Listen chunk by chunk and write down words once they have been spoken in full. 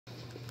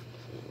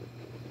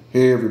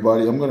Hey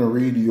everybody, I'm going to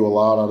read you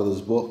aloud out of this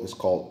book. It's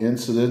called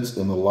Incidents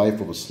in the Life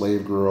of a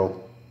Slave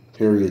Girl,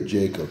 Harriet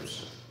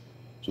Jacobs.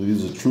 So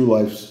these are true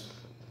life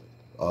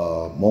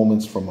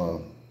moments from a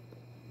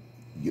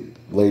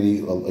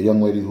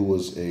young lady who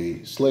was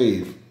a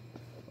slave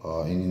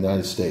in the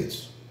United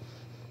States.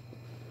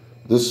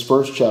 This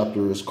first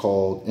chapter is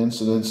called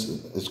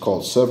It's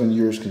called 7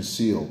 Years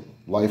Concealed,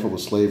 Life of a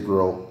Slave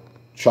Girl,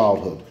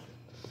 Childhood.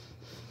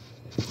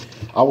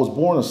 I was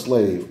born a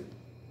slave,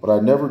 but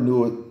I never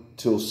knew it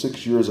till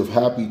 6 years of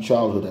happy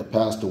childhood had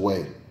passed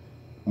away.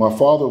 My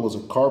father was a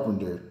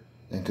carpenter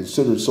and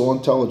considered so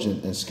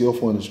intelligent and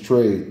skillful in his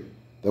trade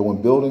that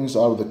when buildings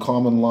out of the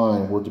common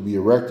line were to be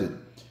erected,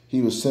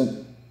 he was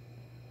sent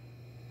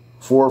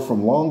for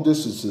from long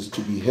distances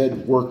to be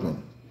head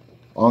workman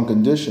on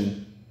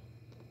condition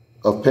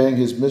of paying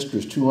his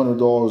mistress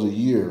 $200 a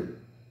year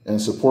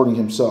and supporting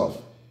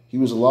himself. He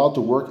was allowed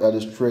to work at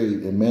his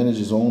trade and manage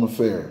his own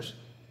affairs.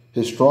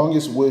 His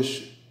strongest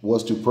wish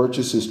was to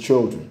purchase his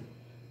children,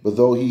 but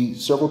though he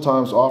several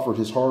times offered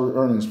his hard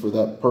earnings for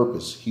that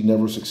purpose, he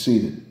never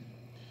succeeded.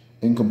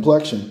 In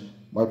complexion,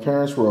 my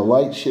parents were a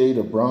light shade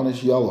of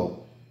brownish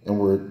yellow and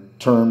were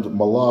termed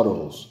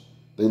mulattoes.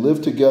 They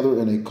lived together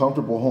in a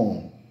comfortable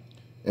home,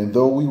 and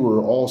though we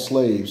were all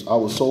slaves, I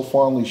was so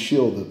fondly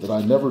shielded that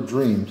I never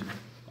dreamed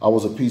I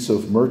was a piece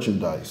of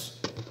merchandise,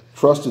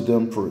 trusted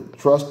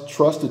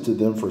to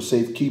them for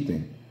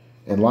safekeeping,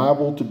 and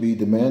liable to be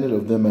demanded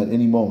of them at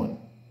any moment.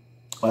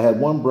 I had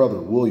one brother,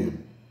 William,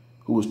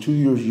 who was 2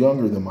 years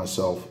younger than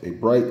myself, a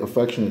bright,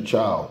 affectionate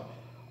child.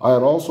 I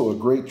had also a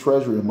great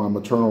treasure in my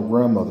maternal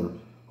grandmother,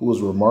 who was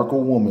a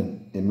remarkable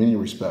woman in many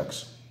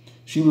respects.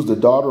 She was the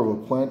daughter of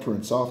a planter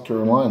in South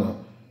Carolina,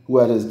 who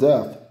at his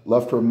death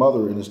left her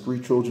mother and his 3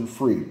 children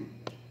free,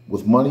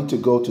 with money to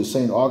go to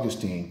St.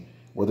 Augustine,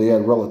 where they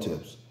had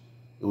relatives.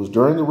 It was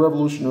during the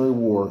Revolutionary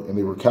War, and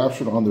they were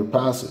captured on their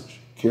passage,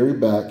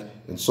 carried back,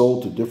 and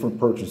sold to different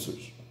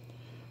purchasers.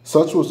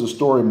 Such was the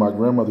story my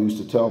grandmother used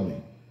to tell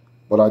me,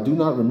 but I do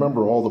not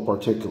remember all the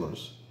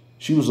particulars.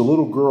 She was a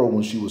little girl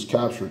when she was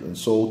captured and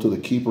sold to the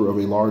keeper of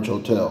a large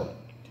hotel.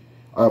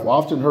 I have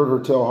often heard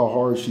her tell how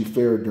hard she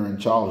fared during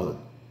childhood,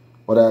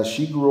 but as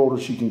she grew older,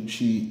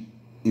 she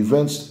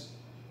evinced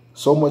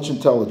so much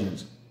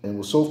intelligence and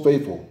was so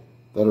faithful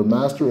that her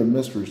master and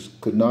mistress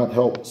could not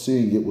help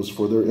seeing it was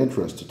for their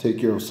interest to take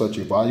care of such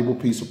a valuable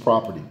piece of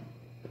property.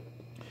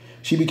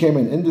 She became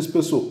an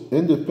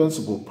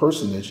indispensable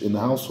personage in the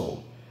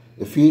household,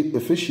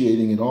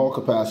 officiating in all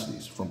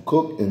capacities, from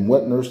cook and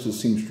wet nurse to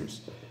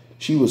seamstress.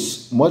 She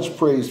was much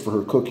praised for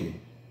her cooking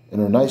and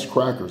her nice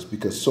crackers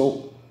because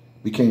soap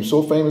became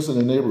so famous in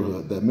the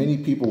neighborhood that many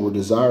people were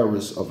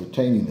desirous of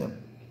obtaining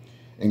them.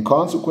 In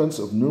consequence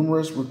of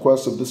numerous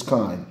requests of this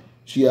kind,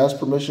 she asked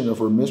permission of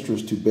her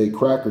mistress to bake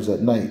crackers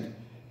at night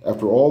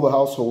after all the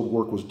household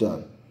work was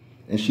done,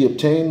 and she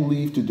obtained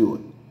leave to do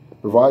it,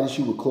 provided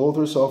she would clothe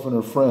herself and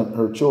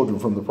her children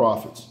from the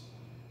profits.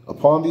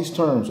 Upon these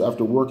terms,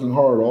 after working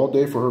hard all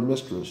day for her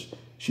mistress,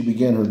 she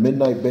began her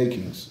midnight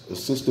bakings,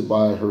 assisted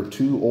by her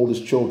 2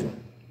 oldest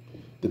children.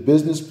 The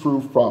business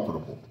proved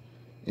profitable,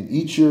 and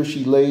each year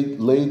she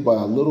laid by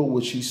a little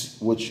which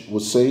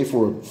was saved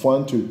for a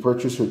fund to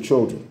purchase her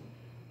children.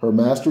 Her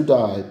master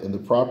died, and the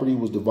property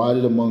was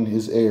divided among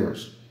his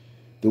heirs.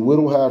 The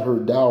widow had her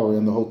dower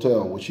in the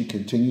hotel, which she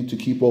continued to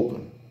keep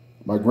open.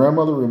 My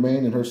grandmother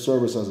remained in her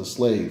service as a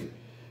slave,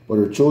 but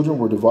her children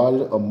were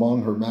divided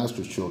among her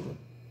master's children.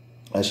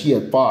 As she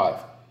had 5,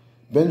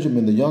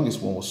 Benjamin, the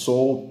youngest one, was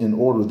sold in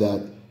order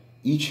that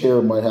each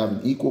heir might have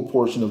an equal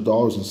portion of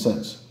dollars and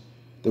cents.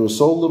 There was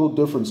so little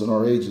difference in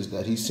our ages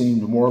that he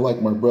seemed more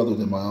like my brother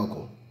than my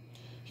uncle.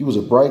 He was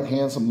a bright,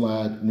 handsome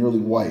lad, nearly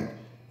white,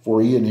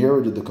 for he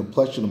inherited the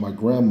complexion my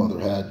grandmother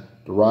had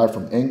derived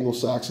from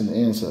Anglo-Saxon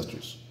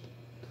ancestors.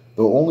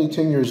 Though only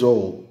 10 years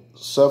old,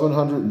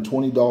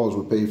 $720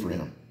 were paid for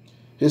him.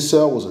 His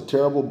sale was a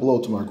terrible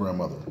blow to my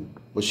grandmother,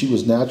 but she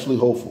was naturally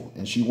hopeful,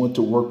 and she went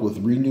to work with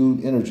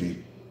renewed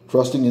energy,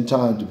 trusting in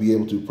time to be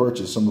able to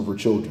purchase some of her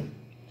children.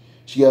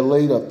 She had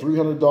laid up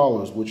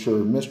 $300, which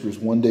her mistress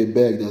one day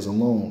begged as a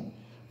loan,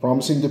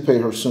 promising to pay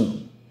her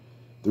soon.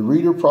 The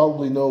reader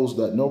probably knows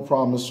that no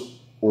promise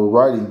or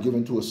writing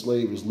given to a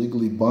slave is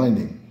legally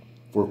binding,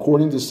 for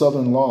according to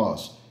Southern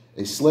laws,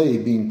 a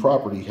slave being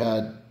property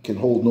can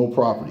hold no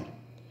property.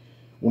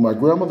 When my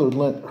grandmother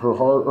lent her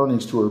hard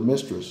earnings to her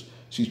mistress,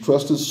 she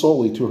trusted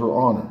solely to her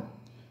honor,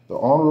 the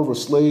honor of a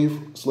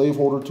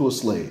slaveholder to a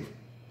slave.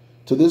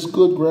 To this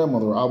good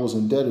grandmother I was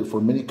indebted for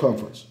many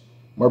comforts.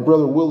 My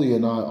brother Willie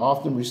and I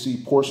often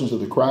received portions of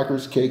the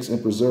crackers, cakes,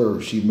 and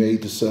preserves she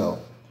made to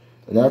sell.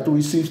 And after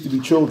we ceased to be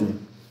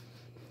children,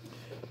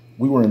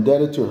 we were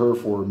indebted to her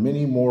for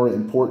many more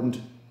important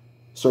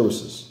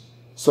services.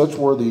 Such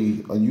were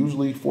the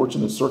unusually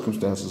fortunate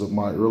circumstances of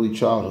my early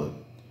childhood.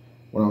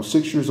 When I was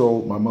 6 years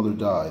old, my mother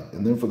died,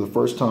 and then for the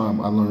first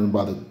time I learned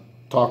by the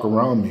talk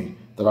around me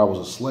that I was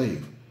a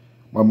slave.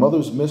 My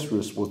mother's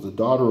mistress was the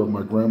daughter of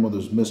my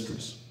grandmother's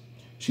mistress.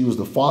 She was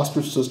the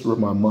foster sister of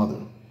my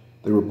mother.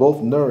 They were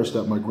both nourished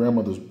at my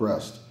grandmother's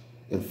breast.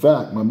 In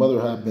fact, my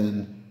mother had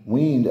been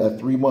weaned at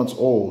 3 months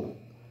old,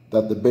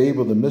 that the babe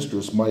of the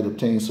mistress might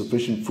obtain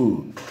sufficient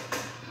food.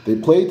 They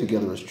played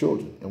together as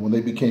children, and when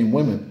they became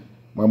women,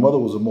 my mother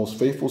was a most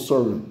faithful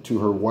servant to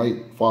her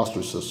white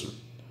foster sister.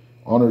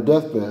 On her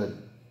deathbed,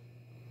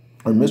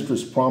 her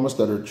mistress promised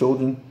that her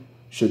children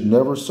should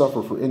never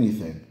suffer for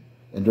anything,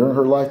 and during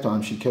her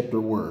lifetime she kept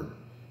her word.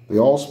 They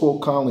all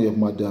spoke kindly of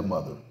my dead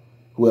mother,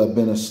 who had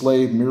been a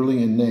slave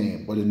merely in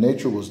name, but in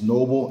nature was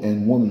noble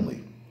and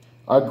womanly.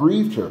 I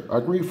grieved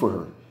for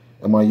her,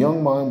 and my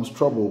young mind was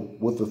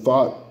troubled with the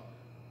thought,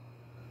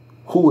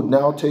 who would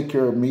now take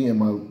care of me and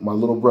my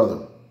little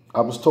brother?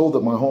 I was told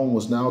that my home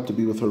was now to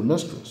be with her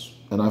mistress,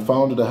 and I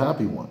found it a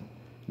happy one.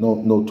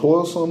 No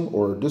toilsome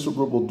or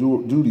disagreeable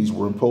duties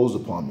were imposed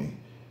upon me.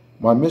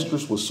 My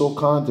mistress was so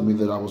kind to me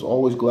that I was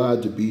always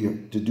glad to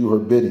do her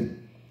bidding,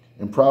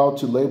 and proud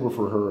to labor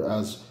for her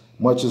as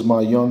much as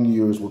my young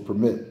years would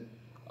permit.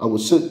 I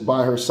would sit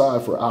by her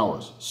side for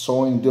hours,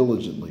 sewing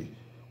diligently,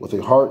 with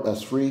a heart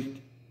as free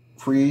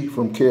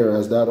from care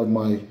as that of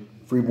my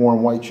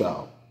freeborn white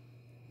child.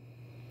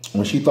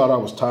 When she thought I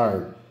was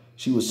tired,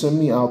 she would send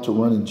me out to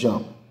run and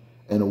jump,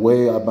 and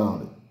away I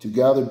bounded, to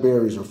gather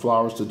berries or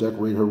flowers to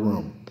decorate her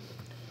room.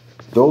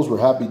 Those were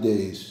happy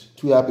days,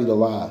 too happy to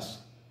last.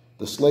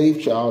 The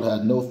slave child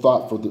had no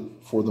thought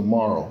for the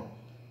morrow,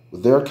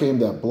 but there came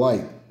that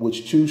blight,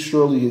 which too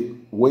surely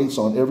waits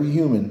on every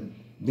human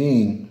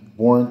being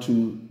born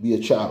to be a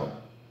chattel.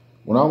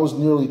 When I was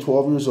nearly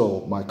 12 years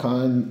old, my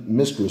kind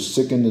mistress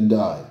sickened and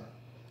died.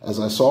 As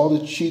I saw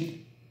the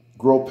cheek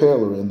grow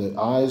paler and the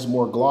eyes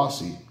more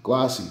glassy,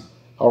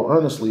 how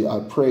earnestly I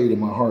prayed in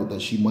my heart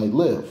that she might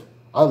live.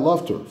 I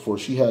loved her, for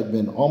she had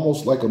been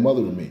almost like a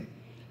mother to me.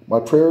 My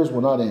prayers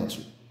were not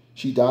answered.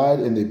 She died,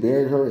 and they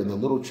buried her in the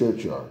little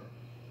churchyard,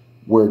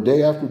 where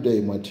day after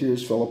day my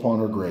tears fell upon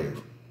her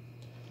grave.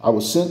 I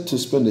was sent to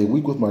spend a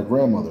week with my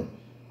grandmother.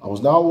 I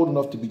was now old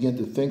enough to begin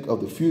to think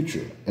of the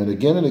future, and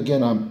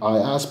again I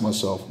asked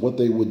myself what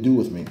they would do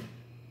with me.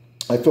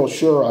 I felt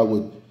sure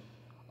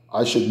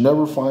I should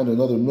never find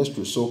another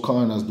mistress so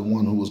kind as the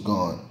one who was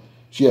gone.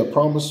 She had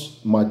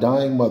promised my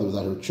dying mother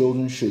that her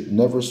children should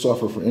never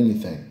suffer for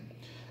anything.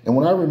 And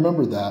when I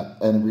remembered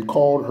that and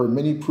recalled her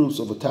many proofs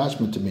of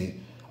attachment to me,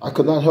 I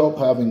could not help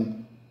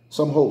having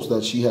some hopes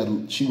that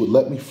she would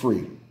let me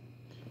free.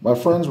 My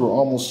friends were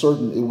almost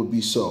certain it would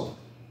be so.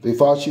 They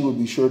thought she would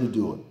be sure to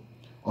do it,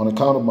 on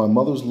account of my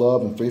mother's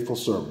love and faithful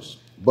service.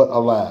 But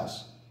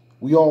alas,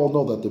 we all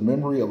know that the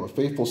memory of a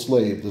faithful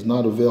slave does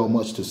not avail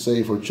much to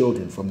save her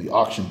children from the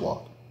auction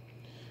block.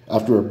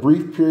 After a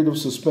brief period of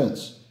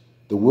suspense,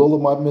 the will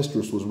of my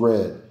mistress was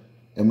read,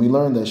 and we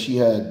learned that she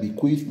had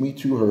bequeathed me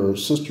to her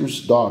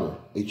sister's daughter,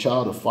 a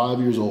child of 5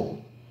 years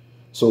old.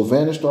 So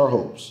vanished our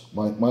hopes.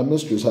 My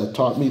mistress had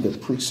taught me the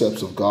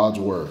precepts of God's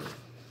word.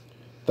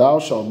 Thou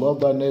shalt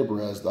love thy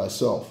neighbor as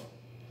thyself.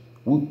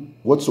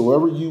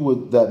 Whatsoever you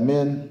would that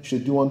men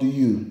should do unto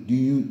you,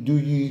 do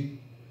ye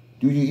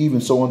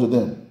even so unto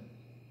them.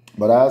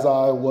 But as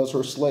I was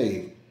her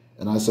slave,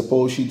 and I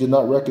suppose she did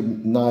not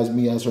recognize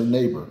me as her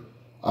neighbor,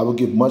 I would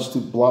give much to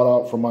blot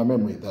out from my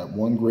memory that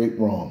one great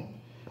wrong.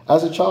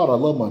 As a child, I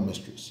loved my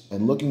mistress,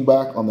 and looking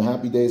back on the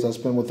happy days I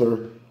spent with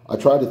her, I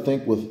tried to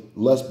think with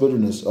less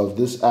bitterness of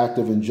this act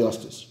of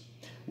injustice.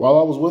 While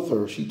I was with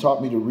her, she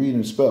taught me to read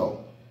and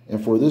spell,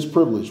 and for this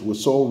privilege, which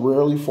so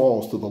rarely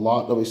falls to the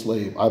lot of a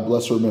slave, I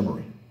bless her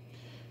memory.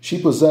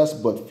 She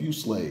possessed but few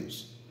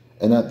slaves,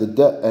 and at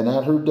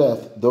her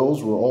death,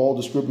 those were all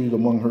distributed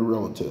among her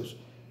relatives.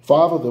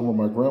 5 of them were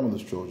my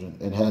grandmother's children,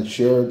 and had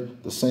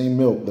shared the same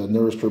milk that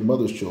nourished her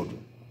mother's children.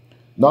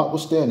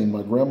 Notwithstanding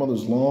my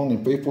grandmother's long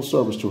and faithful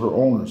service to her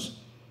owners,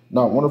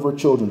 not one of her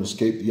children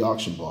escaped the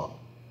auction block.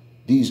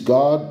 These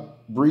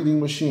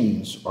God-breathing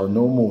machines are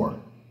no more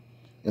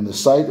in the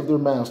sight of their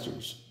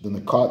masters than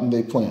the cotton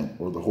they plant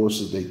or the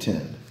horses they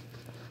tend.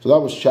 So that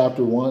was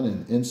chapter 1,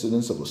 an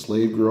incidents of a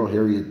slave girl,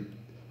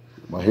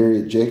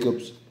 Harriet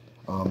Jacobs.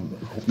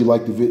 Hope you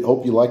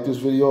like this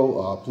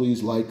video.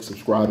 Please like,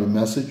 subscribe, and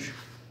message.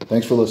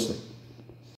 Thanks for listening.